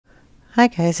Hi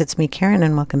guys, it's me Karen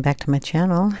and welcome back to my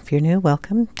channel. If you're new,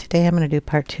 welcome. Today I'm going to do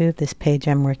part 2 of this page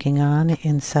I'm working on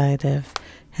inside of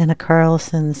Hanna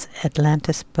Karlzon's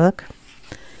Atlantis book.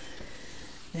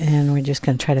 And we're just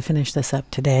going to try to finish this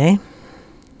up today.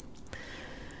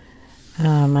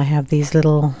 I have these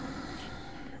little,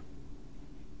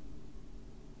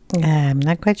 I'm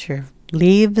not quite sure,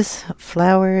 leaves,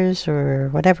 flowers, or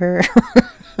whatever.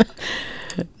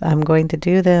 I'm going to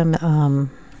do them.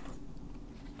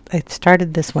 I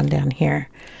started this one down here,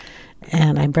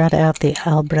 and I brought out the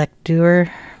Albrecht Durer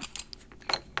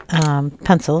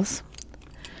pencils,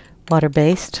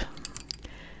 water-based,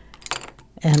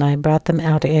 and I brought them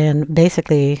out in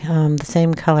basically the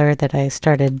same color that I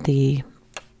started the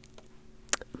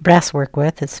brass work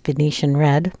with. It's Venetian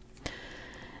red,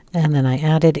 and then I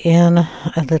added in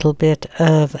a little bit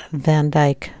of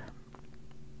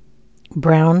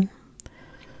Van-Dyck-brown,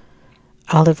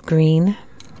 olive green,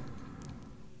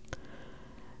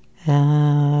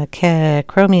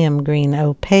 chromium green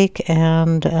opaque,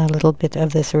 and a little bit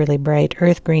of this really bright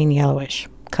earth green yellowish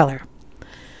color.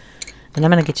 And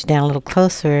I'm going to get you down a little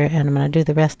closer, and I'm going to do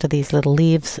the rest of these little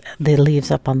leaves. The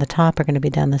leaves up on the top are going to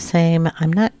be done the same.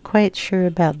 I'm not quite sure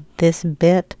about this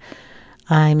bit.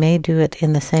 I may do it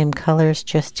in the same colors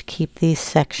just to keep these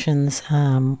sections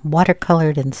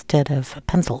watercolored instead of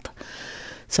penciled.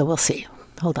 So we'll see.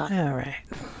 Hold on. All right.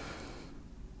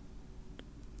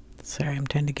 Sorry, I'm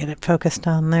trying to get it focused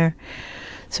on there.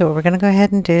 So what we're going to go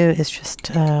ahead and do is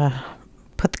just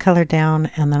put the color down,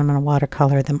 and then I'm going to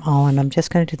watercolor them all. And I'm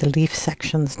just going to do the leaf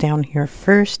sections down here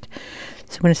first.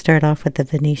 So I'm going to start off with the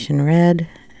Venetian red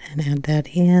and add that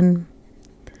in.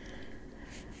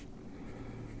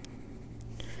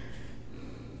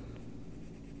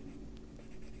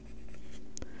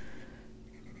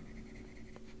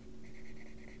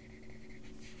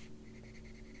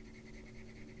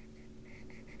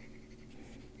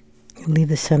 Leave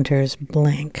the centers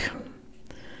blank.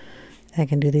 I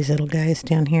can do these little guys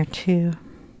down here too.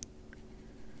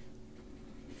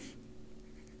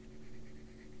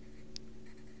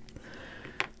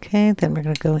 Okay, then we're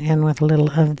going to go in with a little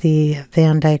of the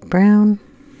Van-Dyck-brown.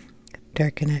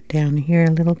 Darken it down here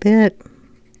a little bit.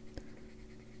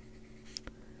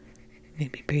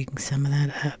 Maybe bring some of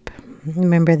that up.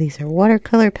 Remember, these are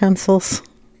watercolor pencils.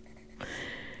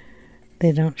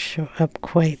 They don't show up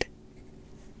quite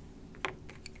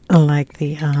like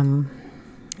the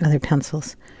other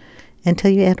pencils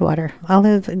until you add water.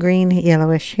 Olive green,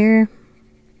 yellowish here.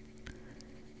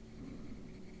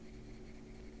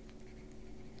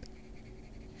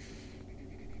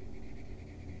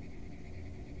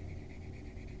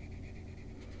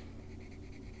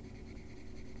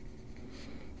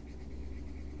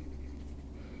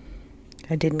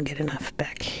 I didn't get enough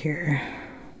back here.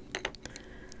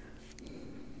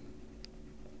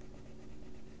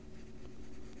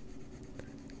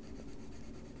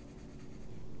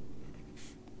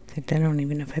 In fact, I don't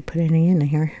even know if I put any in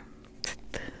here.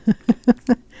 I'm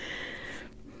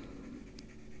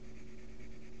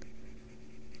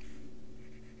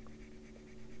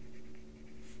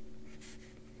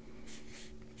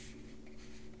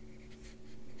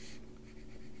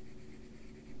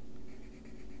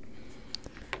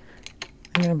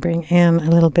going to bring in a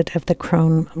little bit of the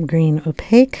chrome green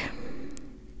opaque.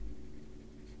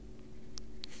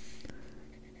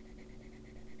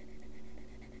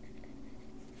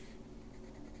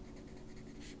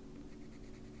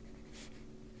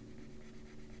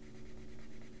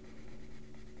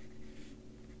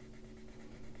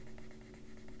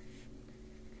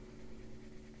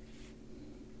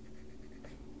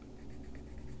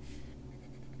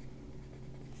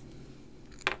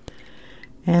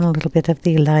 And a little bit of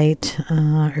the light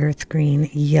earth green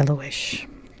yellowish.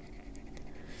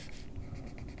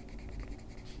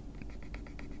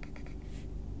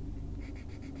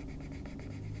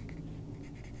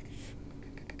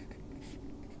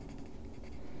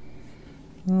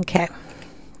 Okay,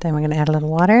 then we're going to add a little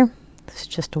water. This is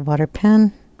just a water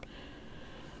pen.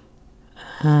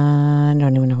 I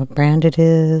don't even know what brand it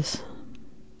is.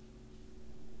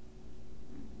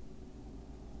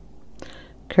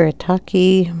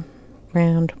 Kuretake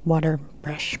brand water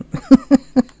brush.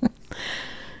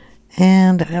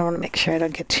 And I want to make sure I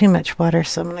don't get too much water,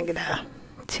 so I'm going to get a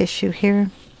tissue here.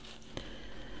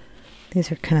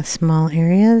 These are kind of small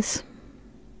areas.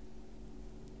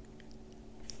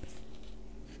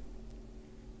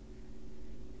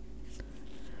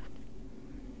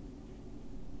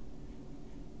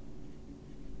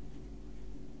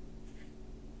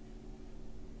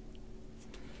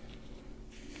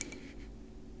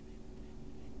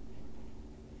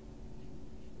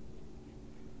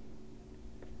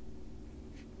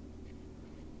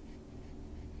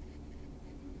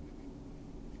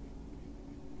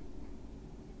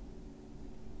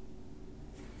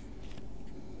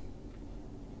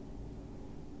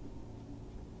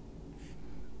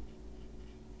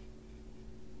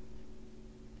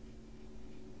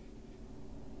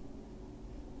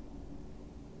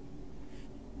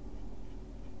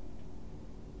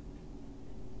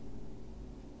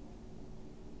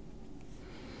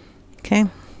 Okay.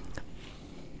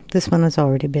 This one has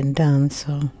already been done,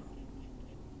 so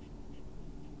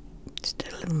just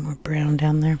a little more brown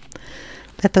down there.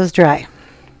 Let those dry.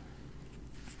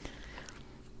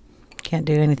 Can't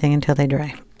do anything until they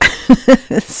dry.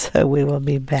 So we will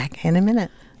be back in a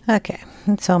minute. Okay,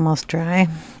 it's almost dry.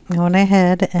 I went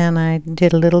ahead and I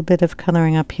did a little bit of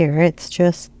coloring up here. It's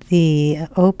just the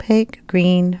opaque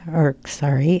green, or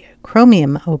sorry,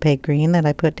 chromium opaque green that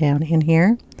I put down in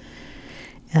here.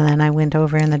 And then I went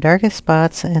over in the darkest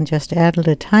spots and just added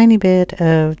a tiny bit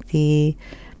of the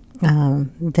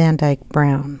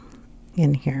Van-Dyck-brown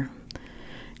in here.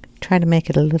 Try to make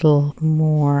it a little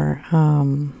more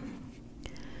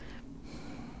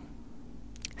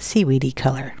seaweedy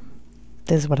color.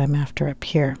 This is what I'm after up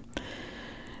here.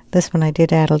 This one I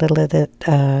did add a little of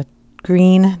that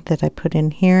green that I put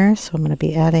in here, so I'm going to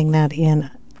be adding that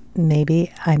in. Maybe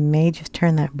I may just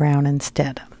turn that brown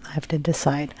instead. I have to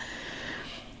decide.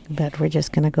 But we're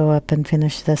just going to go up and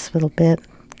finish this little bit.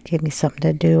 Gave me something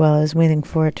to do while I was waiting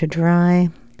for it to dry.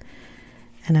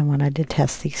 And I wanted to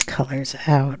test these colors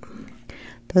out.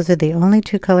 Those are the only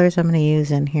two colors I'm going to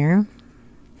use in here.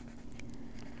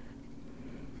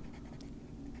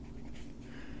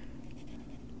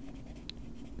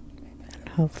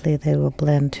 Hopefully they will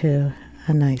blend to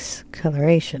a nice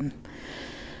coloration.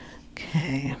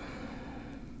 Okay.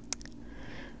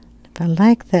 If I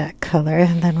like that color,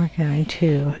 then we're going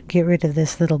to get rid of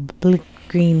this little blue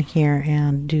green here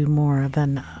and do more of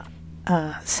an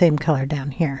same color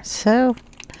down here. So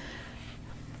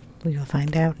we will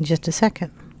find out in just a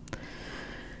second.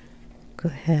 Go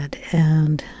ahead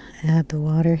and add the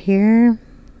water here.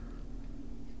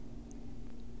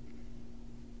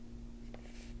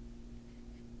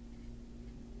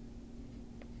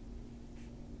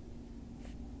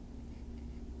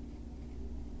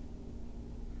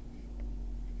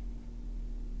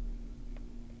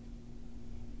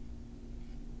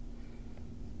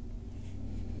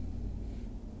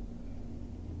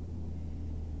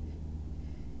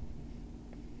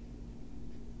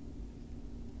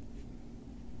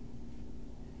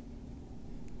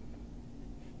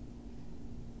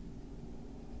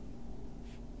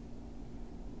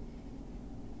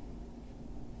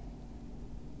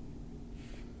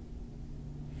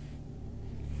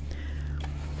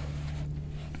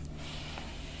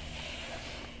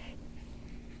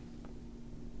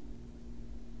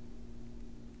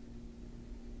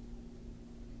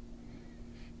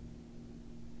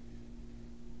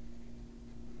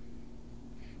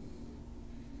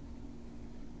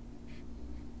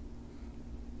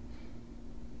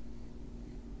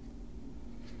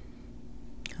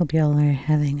 Hope you all are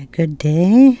having a good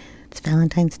day. It's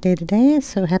Valentine's Day today,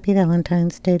 so happy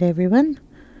Valentine's Day to everyone.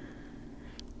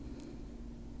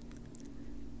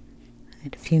 I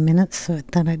had a few minutes, so I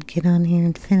thought I'd get on here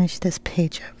and finish this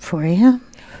page up for you.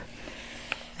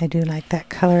 I do like that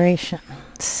coloration.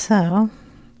 So,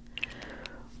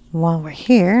 while we're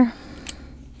here,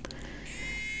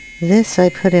 this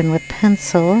I put in with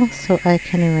pencil, so I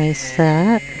can erase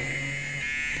that.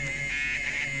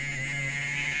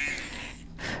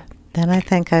 Then I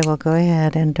think I will go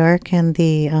ahead and darken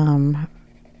the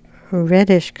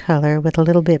reddish color with a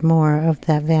little bit more of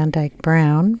that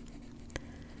Van-Dyck-brown.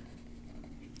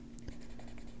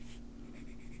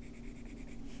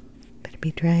 Better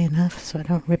be dry enough so I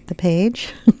don't rip the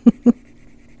page.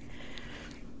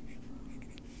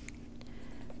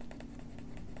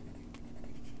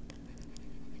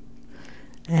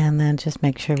 And then just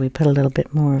make sure we put a little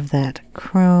bit more of that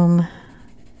chrome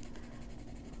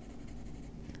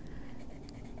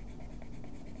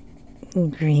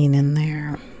green in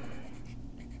there.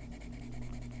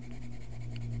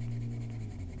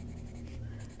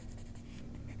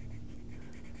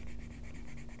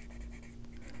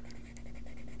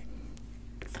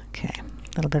 Okay,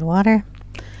 a little bit of water.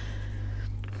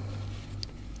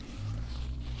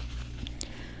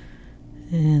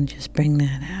 And just bring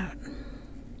that out.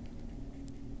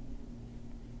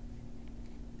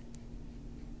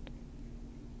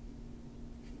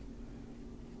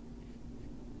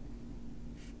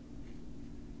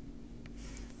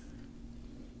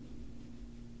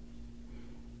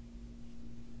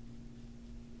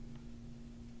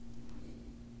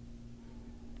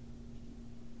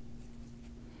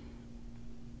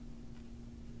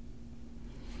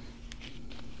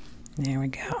 There we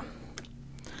go.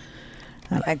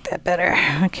 I like that better.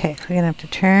 Okay, we're going to have to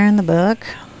turn the book.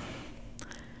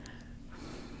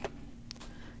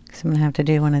 Because I'm going to have to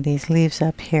do one of these leaves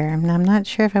up here. And I'm not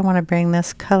sure if I want to bring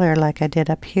this color like I did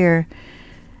up here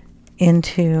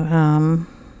into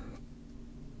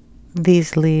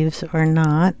these leaves or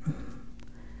not.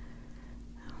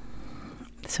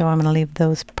 So I'm going to leave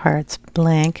those parts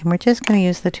blank, and we're just going to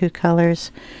use the two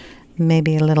colors,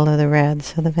 maybe a little of the red.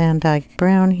 So the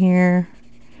Van-Dyck-brown here.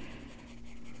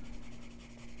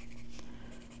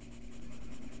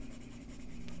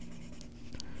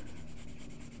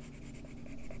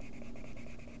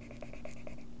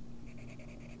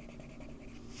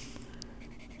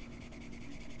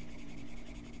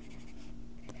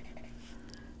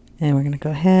 And we're going to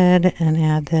go ahead and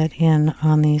add that in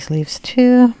on these leaves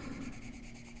too.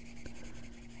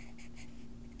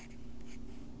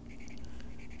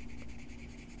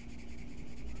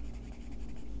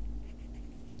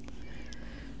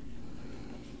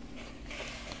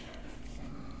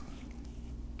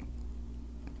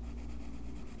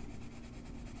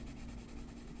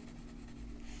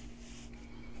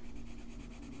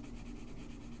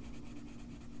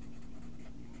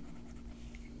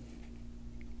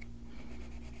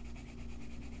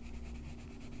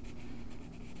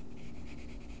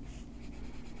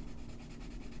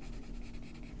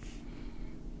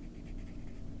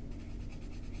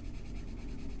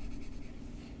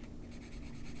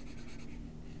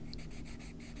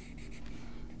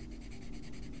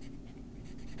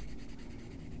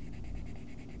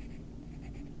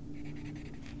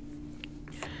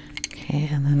 Okay,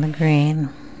 and then the green.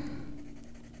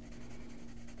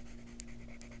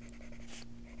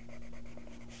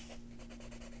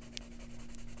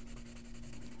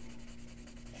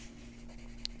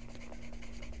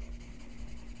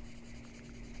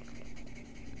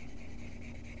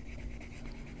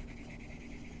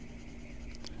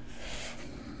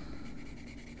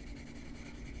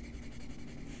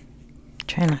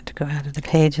 Try not to go out of the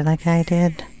page like I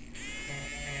did.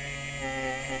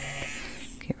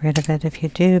 Get rid of it if you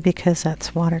do, because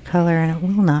that's watercolor and it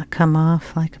will not come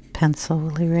off like a pencil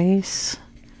will erase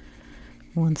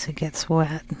once it gets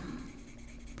wet.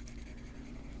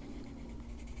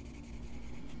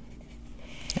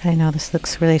 I know this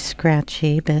looks really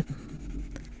scratchy, but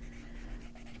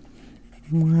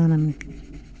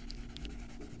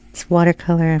it's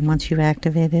watercolor, and once you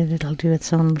activate it, it'll do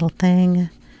its own little thing.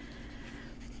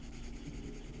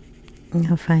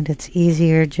 You'll find it's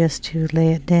easier just to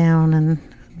lay it down and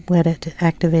wet it to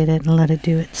activate it and let it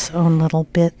do its own little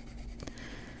bit.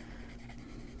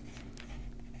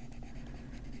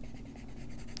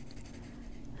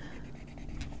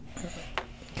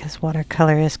 Because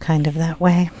watercolor is kind of that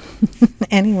way.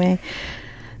 Anyway,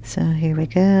 so here we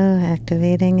go,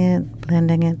 activating it,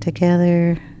 blending it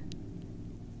together.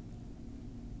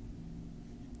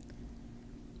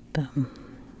 Boom.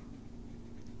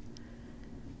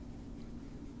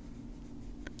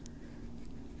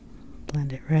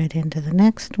 Blend it right into the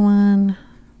next one.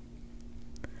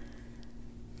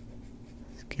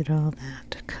 Let's get all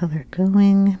that color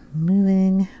going,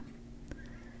 moving.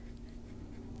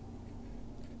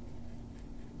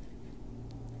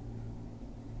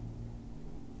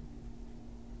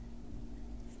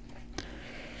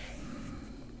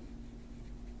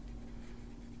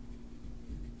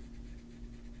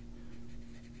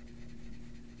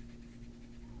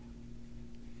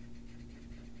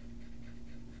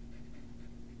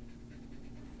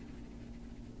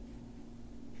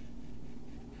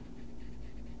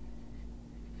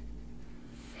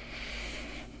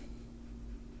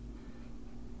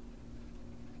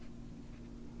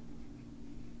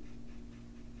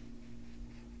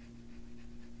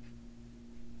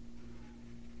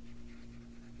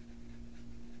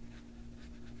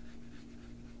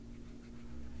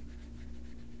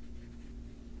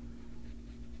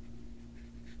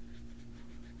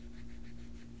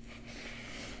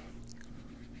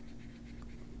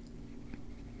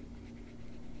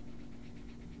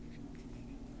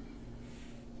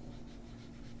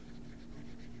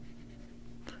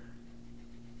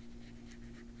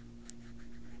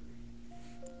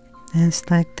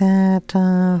 Just like that.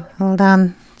 Hold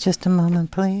on just a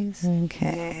moment, please.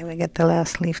 Okay, we get the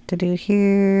last leaf to do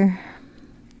here.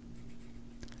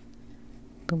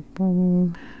 Boom,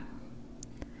 boom.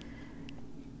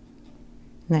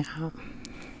 Now,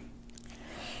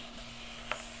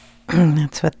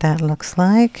 that's what that looks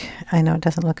like. I know it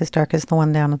doesn't look as dark as the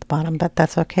one down at the bottom, but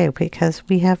that's okay because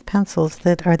we have pencils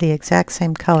that are the exact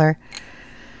same color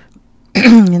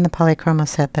in the Polychromos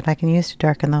set that I can use to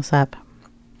darken those up.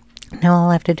 Now all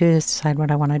I have to do is decide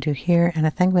what I want to do here, and I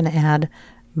think I'm going to add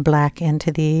black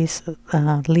into these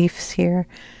leaves here,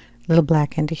 a little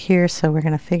black into here, so we're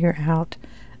going to figure out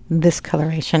this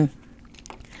coloration.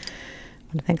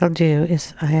 What I think I'll do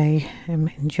is I am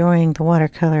enjoying the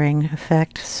watercoloring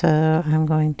effect, so I'm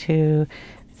going to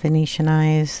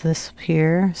Venetianize this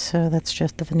here, so that's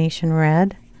just the Venetian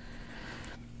red,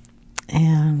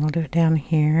 and we'll do it down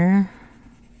here.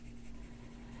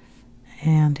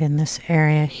 and in this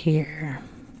area here.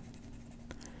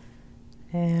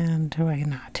 And why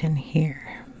not in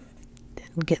here?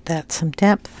 Get that some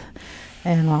depth.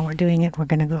 And while we're doing it, we're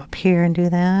going to go up here and do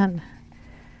that.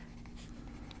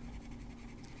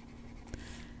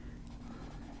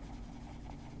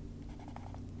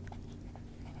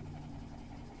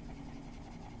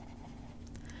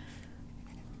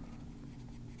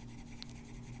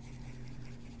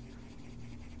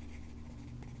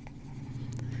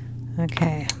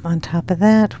 Okay, on top of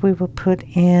that, we will put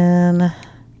in,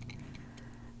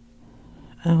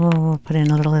 we'll put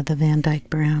in a little of the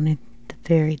Van-Dyck-brown in the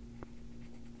very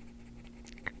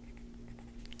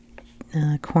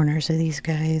corners of these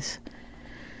guys.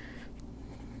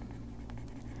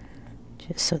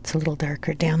 Just so it's a little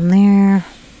darker down there.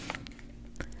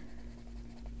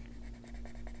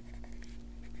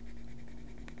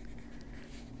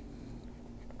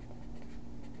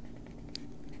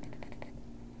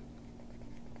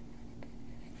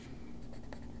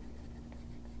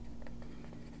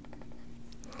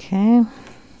 Okay,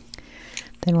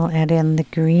 then we'll add in the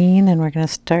green, and we're going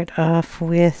to start off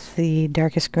with the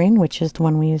darkest green, which is the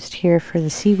one we used here for the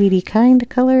seaweedy kind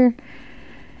color.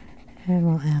 And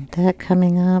we'll add that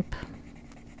coming up.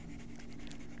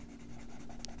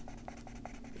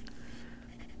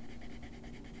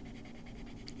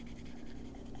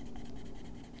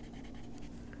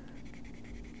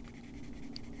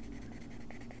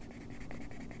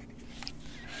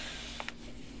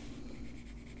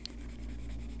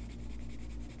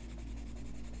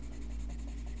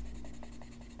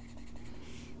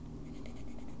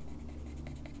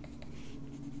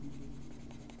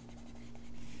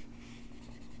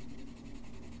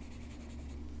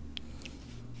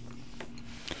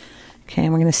 Okay,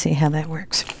 and we're going to see how that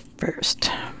works first.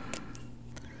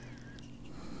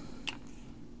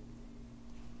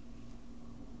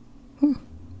 A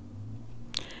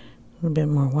little bit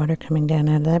more water coming down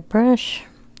out of that brush.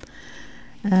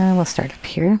 We'll start up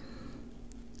here.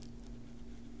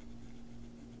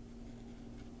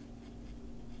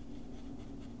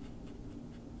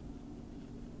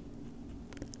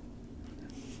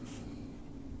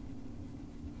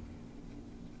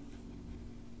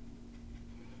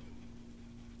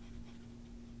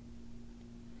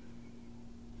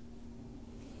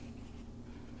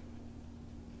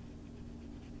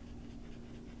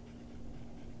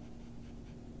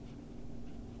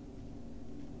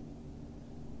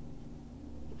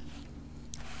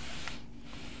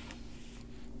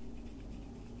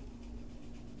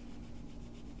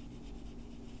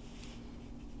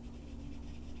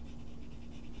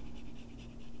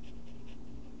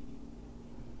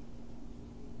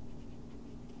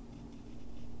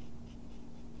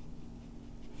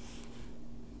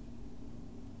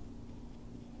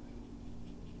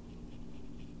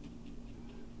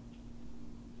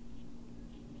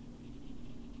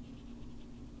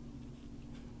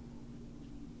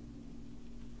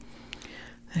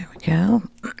 There we go.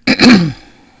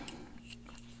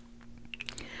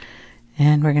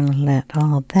 And we're going to let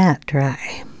all that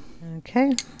dry.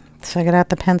 Okay, so I got out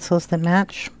the pencils that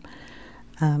match.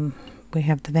 We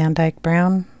have the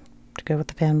Van-Dyck-brown to go with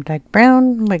the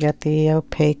Van-Dyck-brown. We got the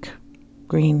opaque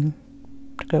green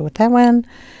to go with that one.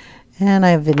 And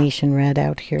I have Venetian red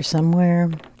out here somewhere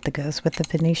that goes with the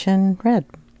Venetian red.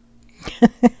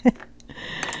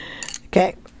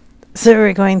 Okay. So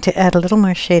we're going to add a little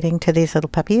more shading to these little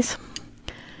puppies.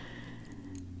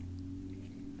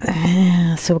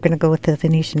 So we're going to go with the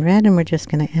Venetian red, and we're just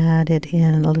going to add it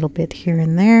in a little bit here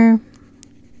and there.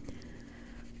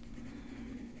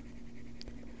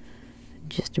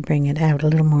 Just to bring it out a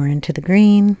little more into the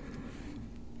green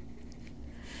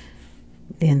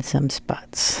in some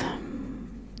spots.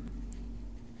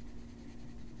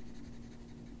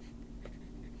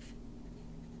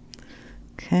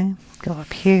 Okay, go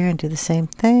up here and do the same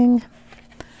thing.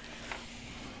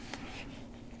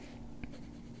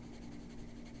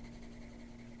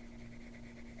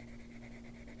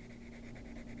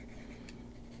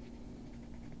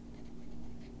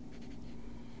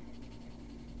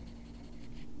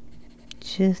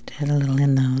 Just add a little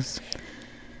in those.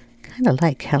 Kind of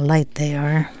like how light they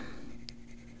are.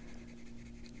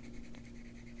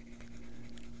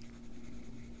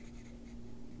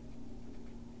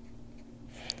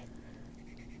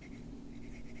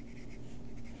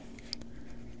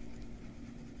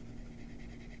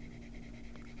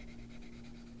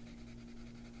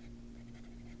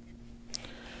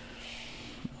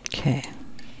 Okay,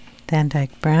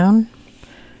 Van-Dyck-brown.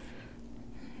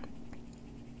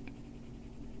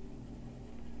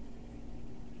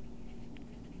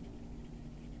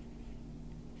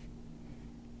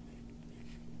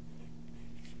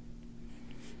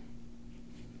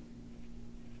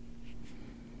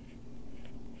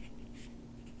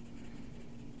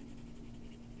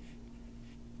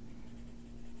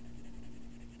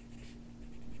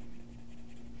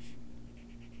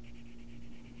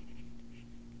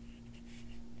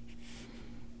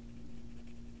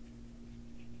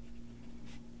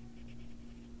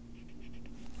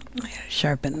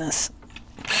 sharpen this.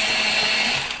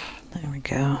 There we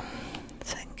go.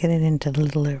 So I can get it into the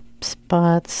littler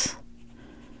spots.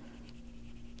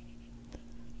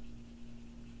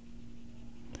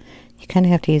 You kind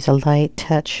of have to use a light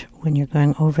touch when you're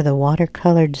going over the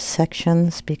watercolored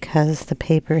sections because the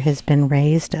paper has been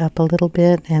raised up a little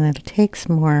bit and it takes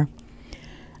more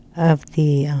of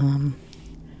the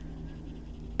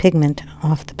pigment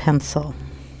off the pencil,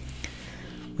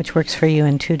 which works for you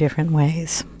in two different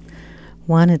ways.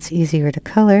 One, it's easier to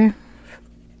color,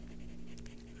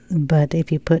 but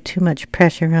if you put too much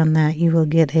pressure on that, you will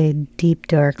get a deep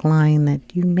dark line that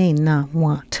you may not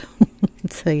want.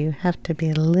 So you have to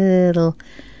be a little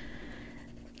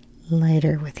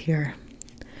lighter with your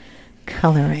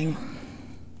coloring.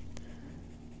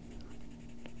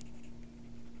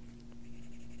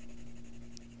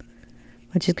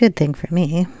 Which is a good thing for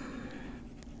me.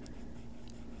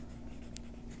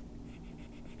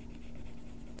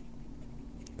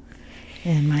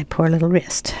 And my poor little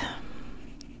wrist.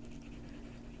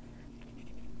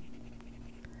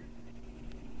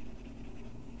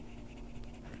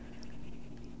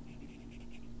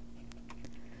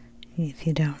 If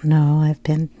you don't know, I've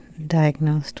been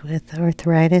diagnosed with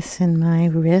arthritis in my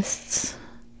wrists,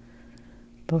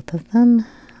 both of them,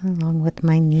 along with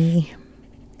my knee.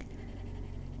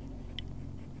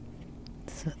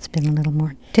 So it's been a little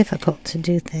more difficult to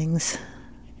do things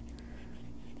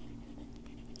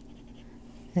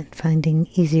and finding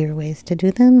easier ways to do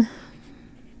them,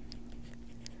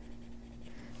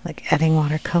 like adding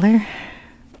watercolor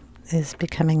is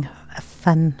becoming a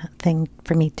fun thing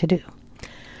for me to do.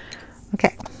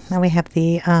 Okay, now we have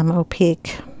the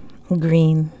opaque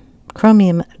green,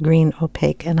 chromium green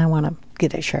opaque, and I want to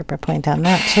get a sharper point on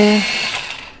that too.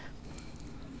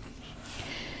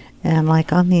 And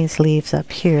like on these leaves up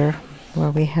here,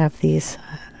 where we have these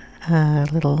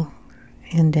little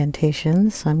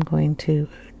indentations, I'm going to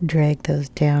drag those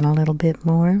down a little bit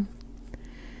more.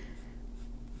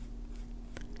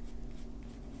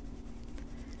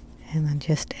 And then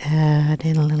just add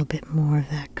in a little bit more of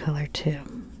that color too.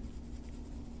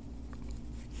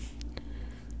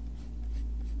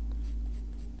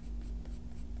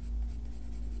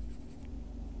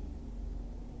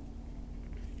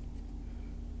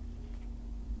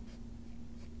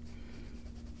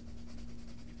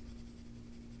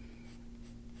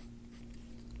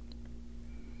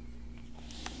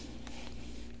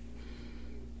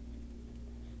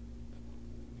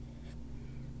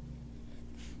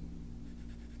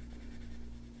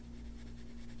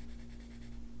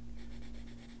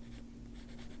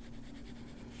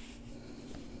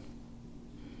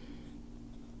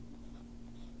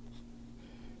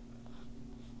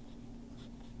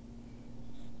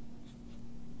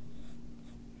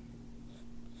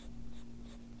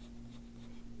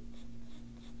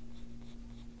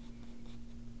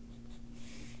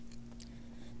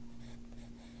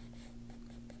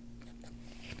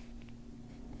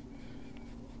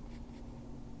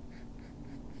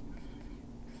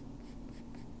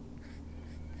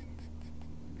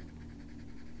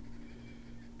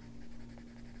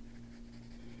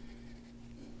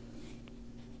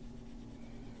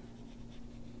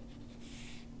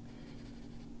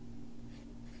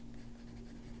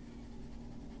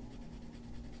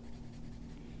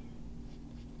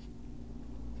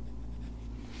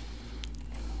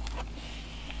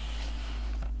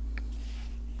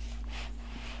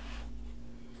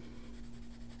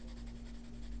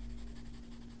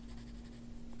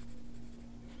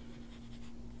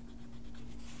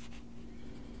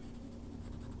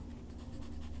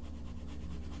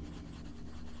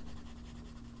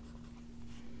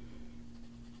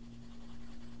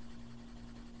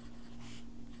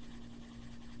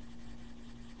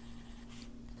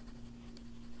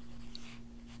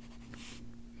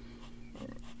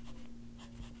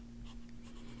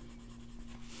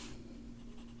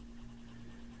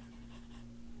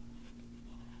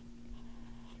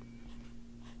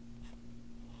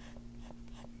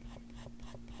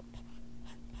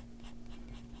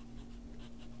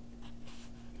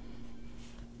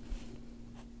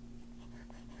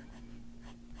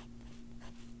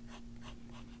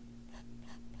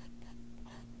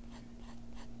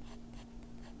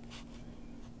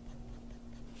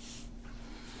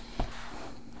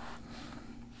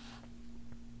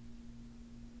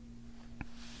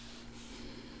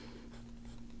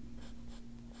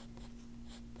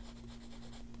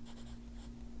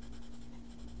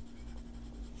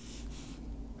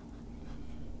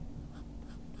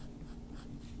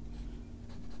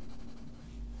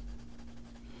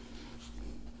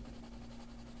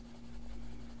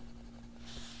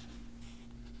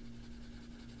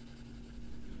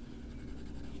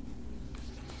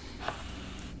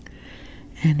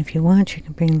 And if you want, you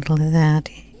can bring a little of that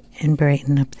and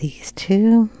brighten up these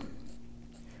too.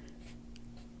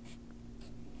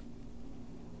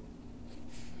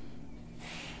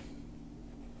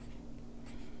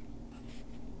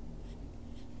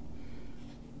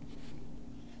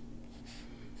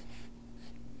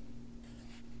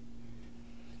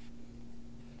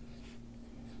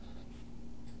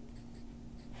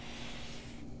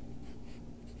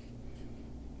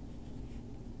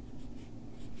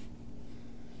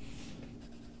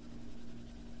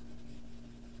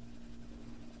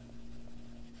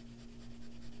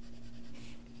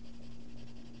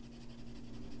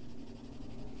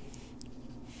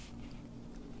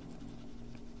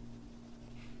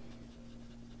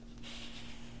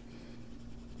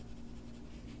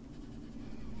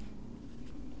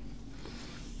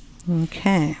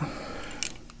 Okay,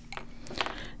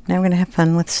 now we're going to have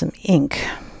fun with some ink.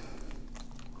 I'm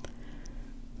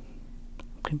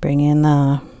going to bring in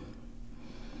the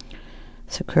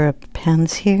Sakura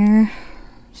pens here.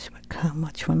 See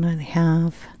which one I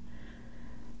have.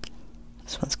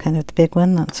 This one's kind of the big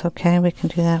one. That's okay. We can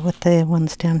do that with the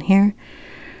ones down here.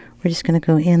 We're just going to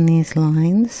go in these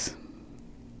lines.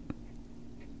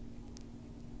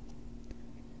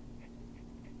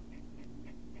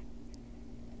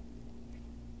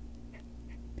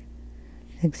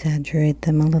 Exaggerate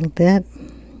them a little bit,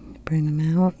 bring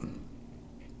them out.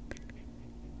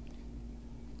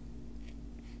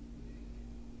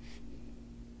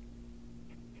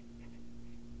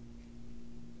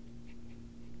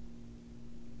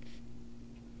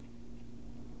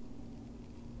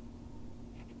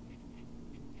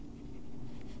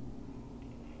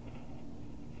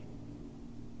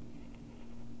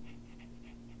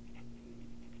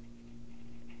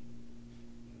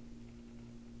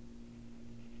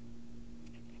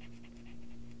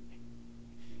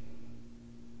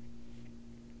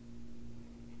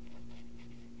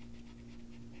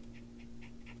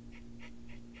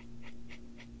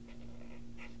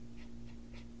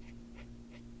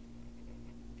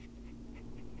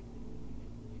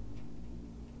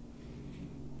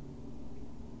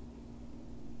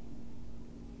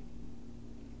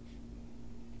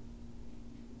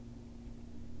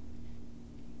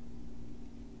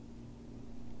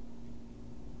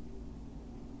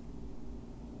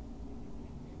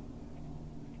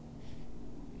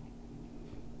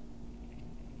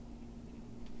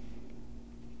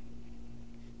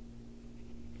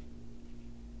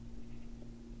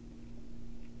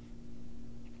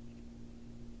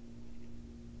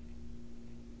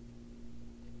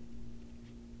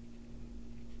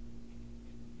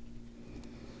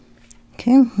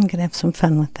 Okay, I'm going to have some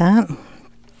fun with that.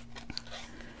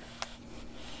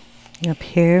 Up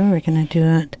here, we're going to do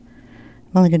it.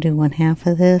 I'm only going to do 1/2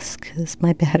 of this because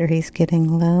my battery's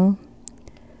getting low.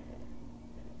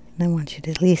 And I want you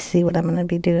to at least see what I'm going to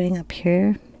be doing up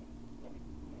here.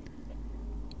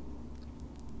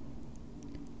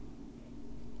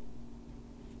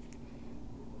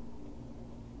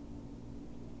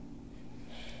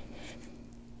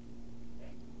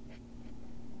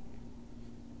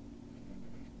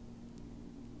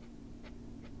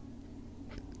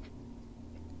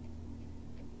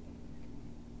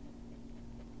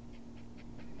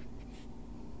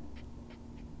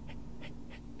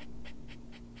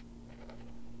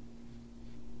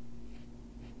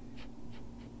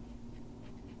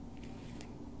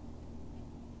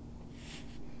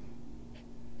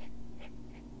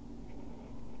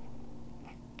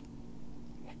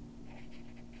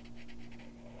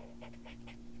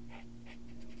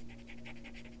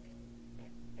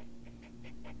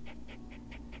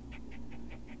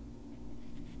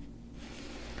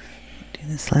 Do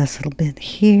this last little bit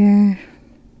here.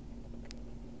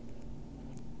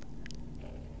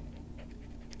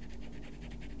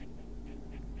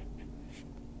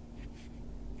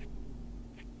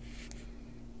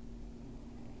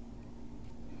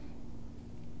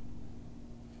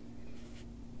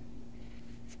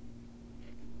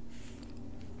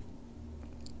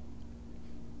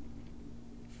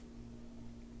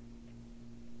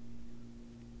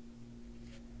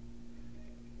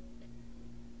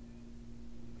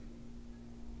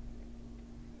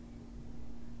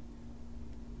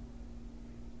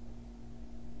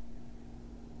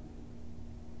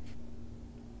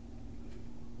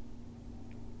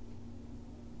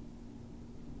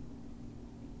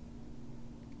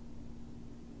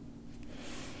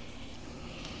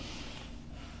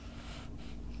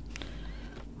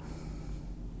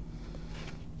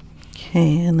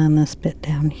 Okay, and then this bit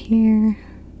down here.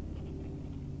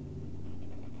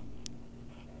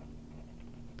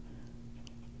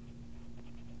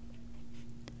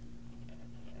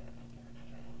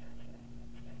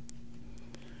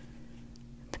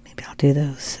 do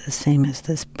those the same as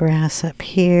this brass up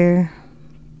here.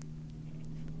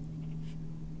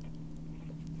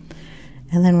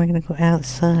 And then we're going to go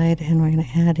outside and we're going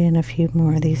to add in a few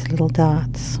more of these little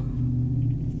dots,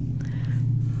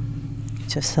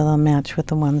 just so they'll match with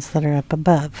the ones that are up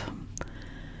above.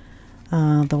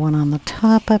 The one on the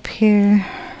top up here,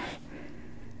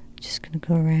 just going to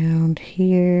go around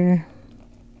here.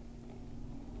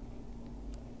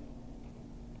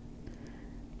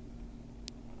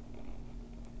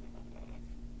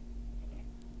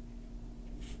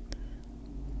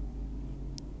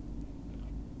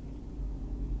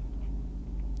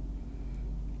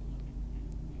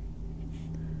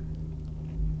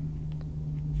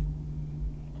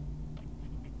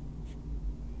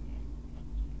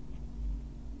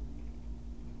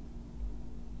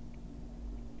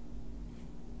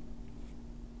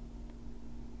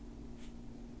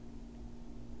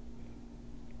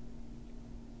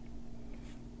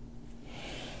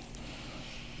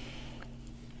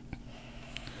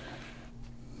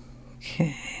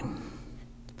 Okay.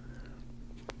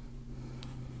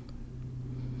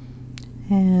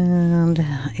 And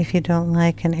if you don't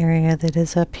like an area that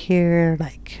is up here,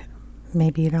 like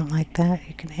maybe you don't like that,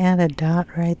 you can add a dot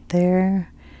right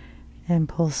there and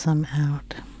pull some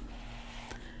out.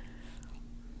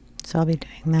 So I'll be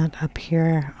doing that up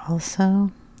here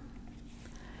also.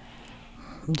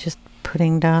 I'm just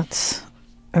putting dots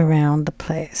around the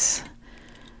place.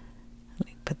 Let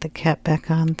me put the cap back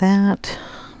on that.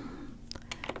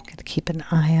 Keep an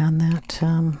eye on that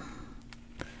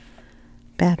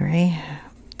battery.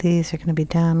 These are going to be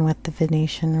done with the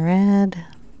Venetian red.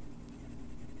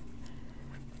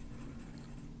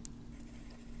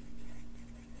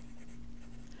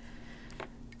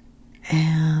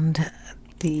 And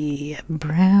the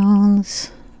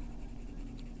browns.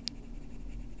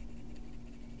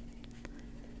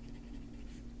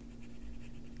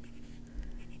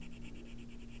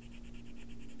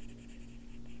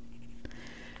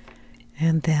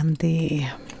 And then the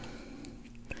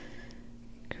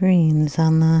greens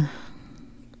on the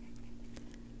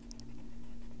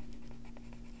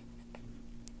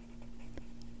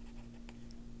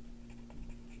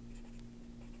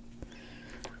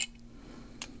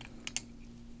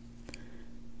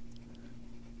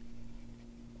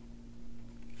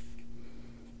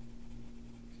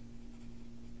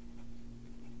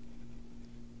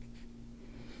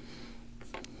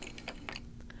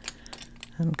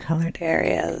uncolored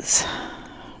areas.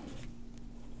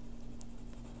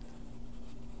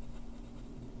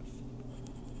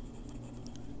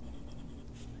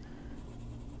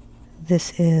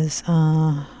 This is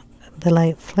the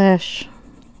light flesh.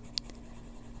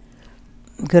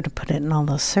 I'm going to put it in all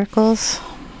those circles.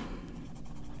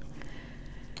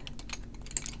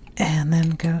 And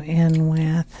then go in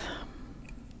with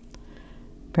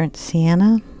burnt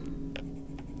sienna.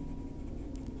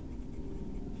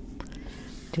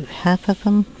 Do half of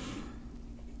them.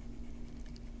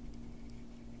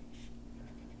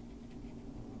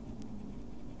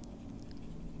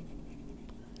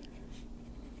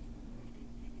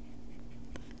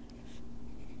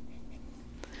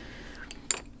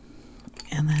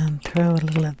 And then throw a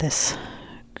little of this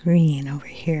green over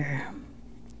here.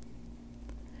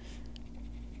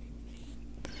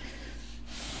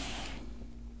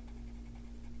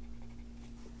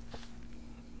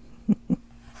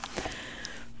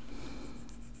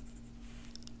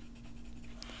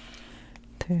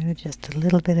 Throw just a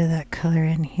little bit of that color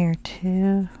in here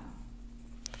too.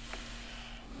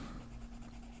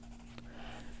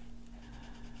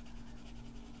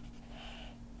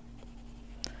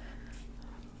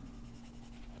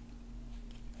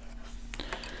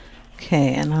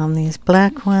 Okay, and on these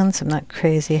black ones, I'm not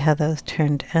crazy how those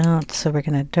turned out, so we're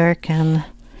going to darken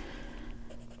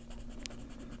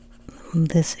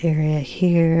this area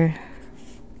here.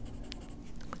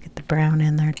 Get the brown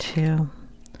in there too.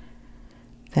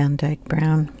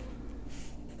 Van-Dyck-brown.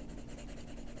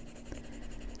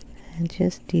 And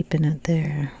just deepen it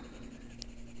there.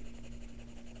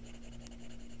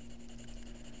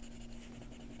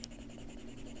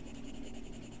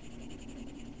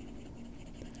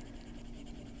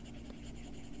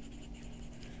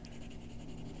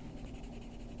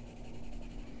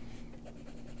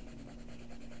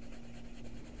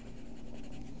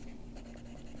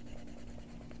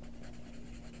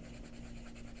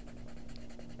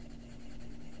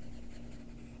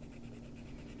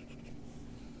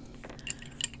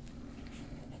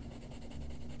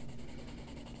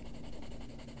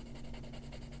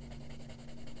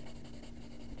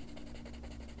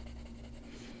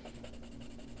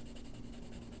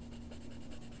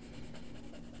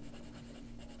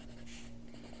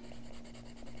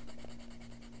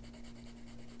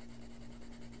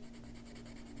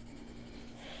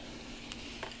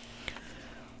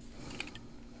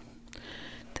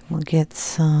 get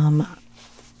some,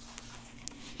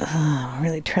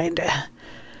 really trying to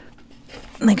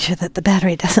make sure that the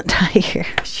battery doesn't die here.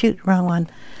 Shoot, wrong one.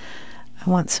 I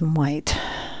want some white.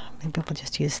 Maybe we'll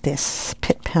just use this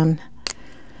Pit pen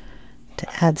to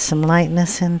add some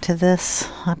lightness into this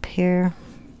up here.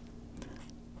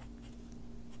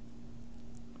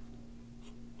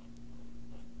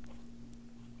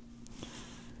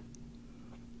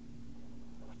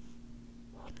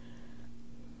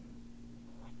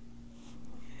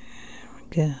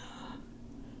 There we go.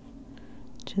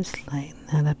 Just lighten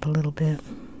that up a little bit.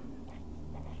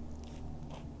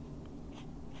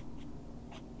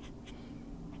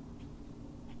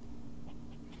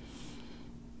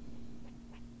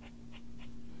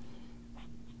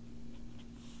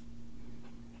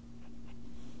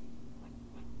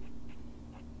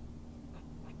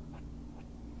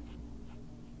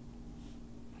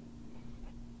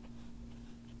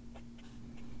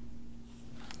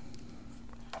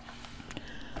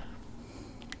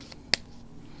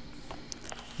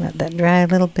 Let that dry a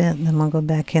little bit, and then we'll go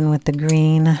back in with the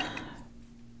green.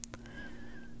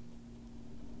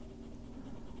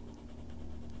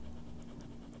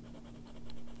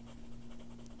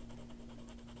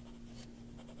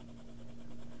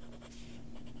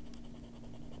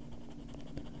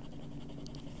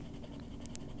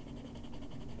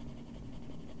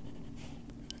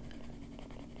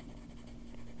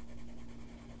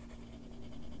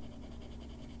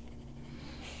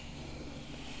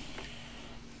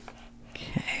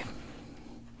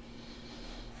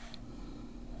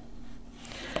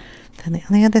 Then the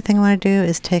only other thing I want to do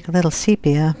is take a little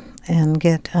sepia and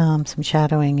get some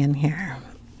shadowing in here.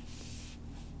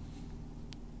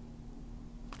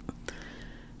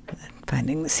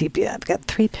 Finding the sepia, I've got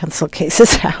 3 pencil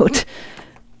cases out.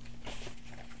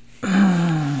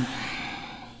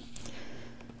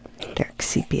 Dark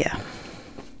sepia.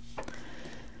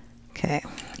 Okay,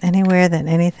 anywhere that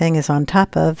anything is on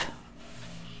top of,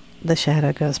 the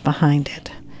shadow goes behind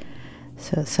it.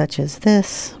 So such as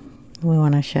this, we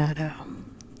want a shadow.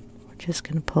 We're just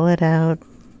going to pull it out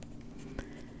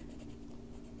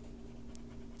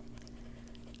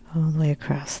all the way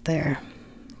across there.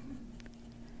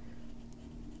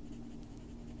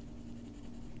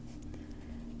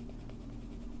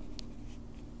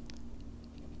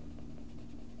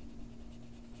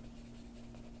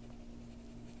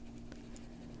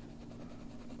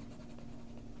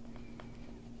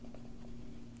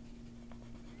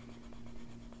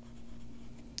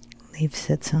 Leaf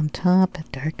sits on top,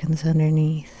 it darkens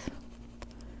underneath.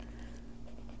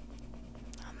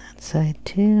 On that side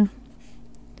too.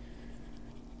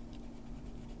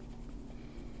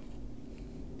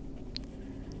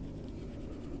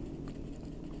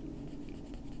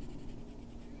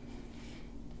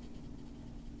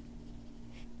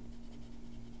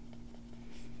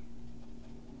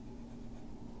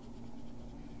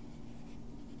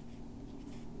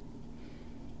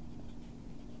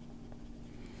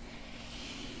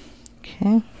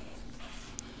 Okay.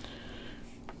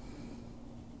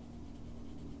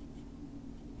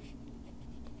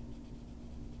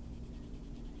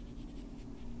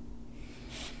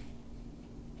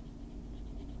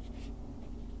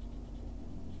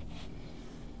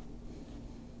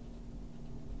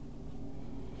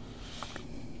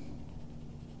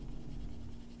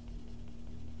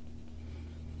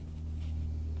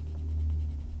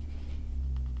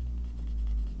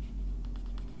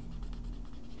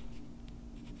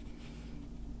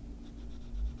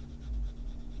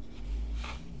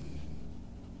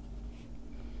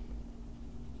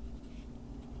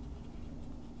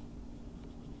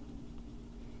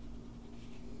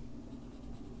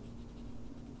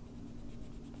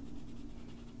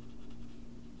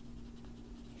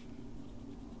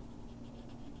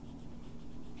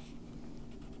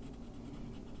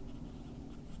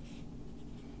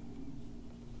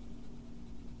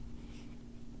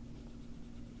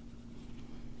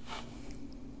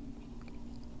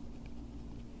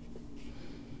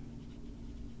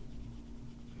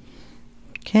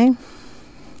 Okay,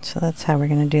 so that's how we're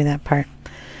going to do that part.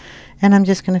 And I'm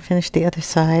just going to finish the other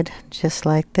side just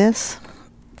like this.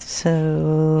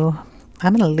 So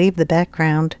I'm going to leave the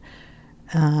background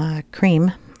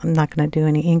cream. I'm not going to do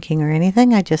any inking or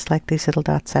anything. I just like these little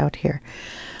dots out here.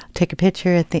 I'll take a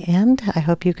picture at the end. I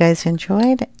hope you guys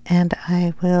enjoyed, and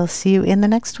I will see you in the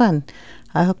next one.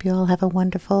 I hope you all have a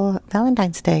wonderful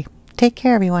Valentine's Day. Take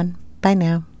care, everyone. Bye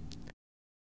now.